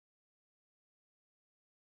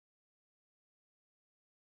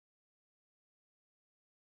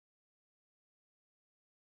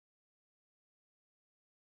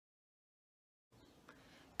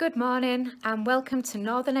Good morning and welcome to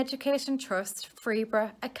Northern Education Trust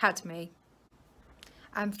Freebrough Academy.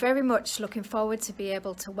 I'm very much looking forward to be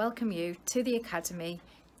able to welcome you to the Academy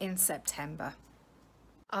in September.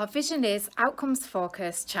 Our vision is outcomes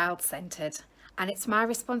focused, child centred, and it's my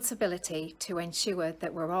responsibility to ensure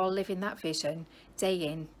that we're all living that vision day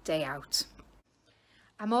in, day out.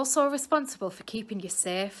 I'm also responsible for keeping you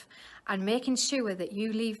safe and making sure that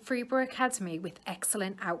you leave Freebrough Academy with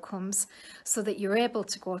excellent outcomes so that you're able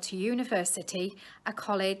to go to university, a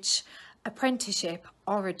college, apprenticeship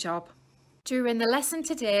or a job. During the lesson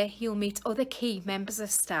today, you'll meet other key members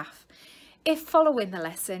of staff. If following the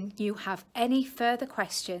lesson you have any further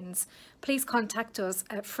questions, please contact us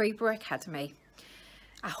at Freebrough Academy.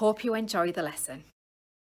 I hope you enjoy the lesson.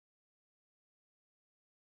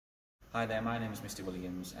 Hi there, my name is Mr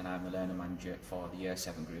Williams and I'm the Learner Manager for the Year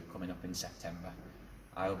 7 group coming up in September.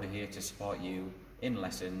 I will be here to support you in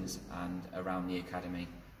lessons and around the Academy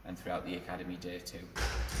and throughout the Academy Day too.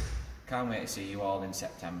 Can't wait to see you all in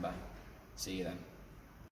September. See you then.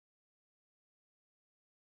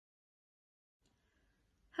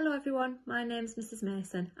 Hello everyone, my name's Mrs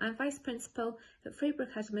Mason. I'm Vice Principal at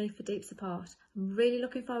Freebrough Academy for Deep Support. I'm really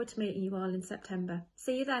looking forward to meeting you all in September.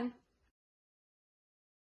 See you then.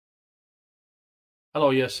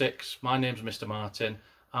 Hello Year 6, my name's Mr Martin.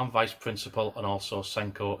 I'm Vice Principal and also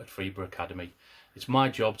Senko at Freebrough Academy. It's my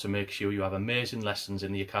job to make sure you have amazing lessons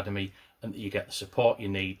in the Academy and that you get the support you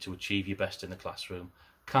need to achieve your best in the classroom.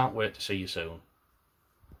 Can't wait to see you soon.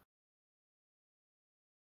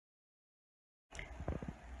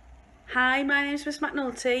 Hi, my name is Miss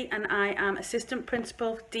McNulty and I am Assistant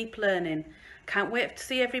Principal for Deep Learning. Can't wait to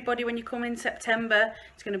see everybody when you come in September.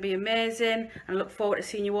 It's going to be amazing and I look forward to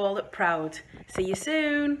seeing you all at Proud. See you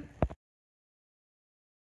soon.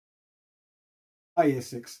 Hi Year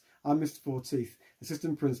 6, I'm Mr Forteith,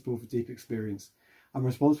 Assistant Principal for Deep Experience. I'm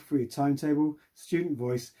responsible for your timetable, student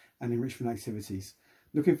voice and enrichment activities.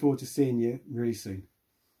 Looking forward to seeing you really soon.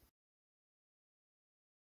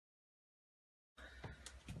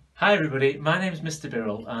 Hi everybody, my name is Mr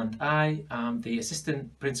Birrell and I am the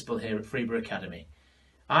Assistant Principal here at Freebrough Academy.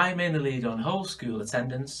 I mainly lead on whole school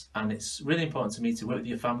attendance and it's really important to me to work with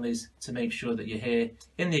your families to make sure that you're here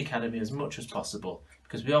in the Academy as much as possible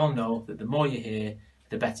because we all know that the more you're here,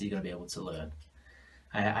 the better you're going to be able to learn.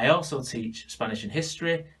 I also teach Spanish and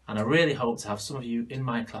history and I really hope to have some of you in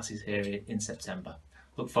my classes here in September.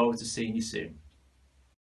 Look forward to seeing you soon.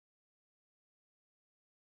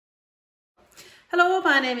 Hello,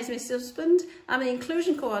 my name is Miss Husband. I'm the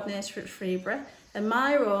Inclusion Coordinator at Freebrough and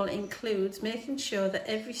my role includes making sure that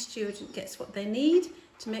every student gets what they need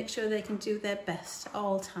to make sure they can do their best at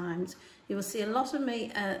all times. You will see a lot of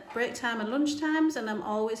me at break time and lunch times and I'm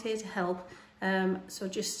always here to help. So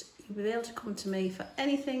just you'll be able to come to me for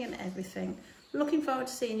anything and everything. Looking forward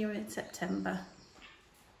to seeing you in September.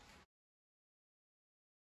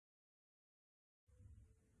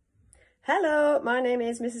 Hello, my name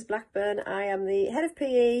is Mrs Blackburn. I am the Head of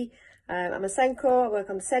PE. I'm a Senko, I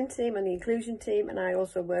work on the SEN team and the Inclusion team and I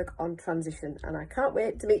also work on transition and I can't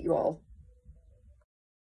wait to meet you all.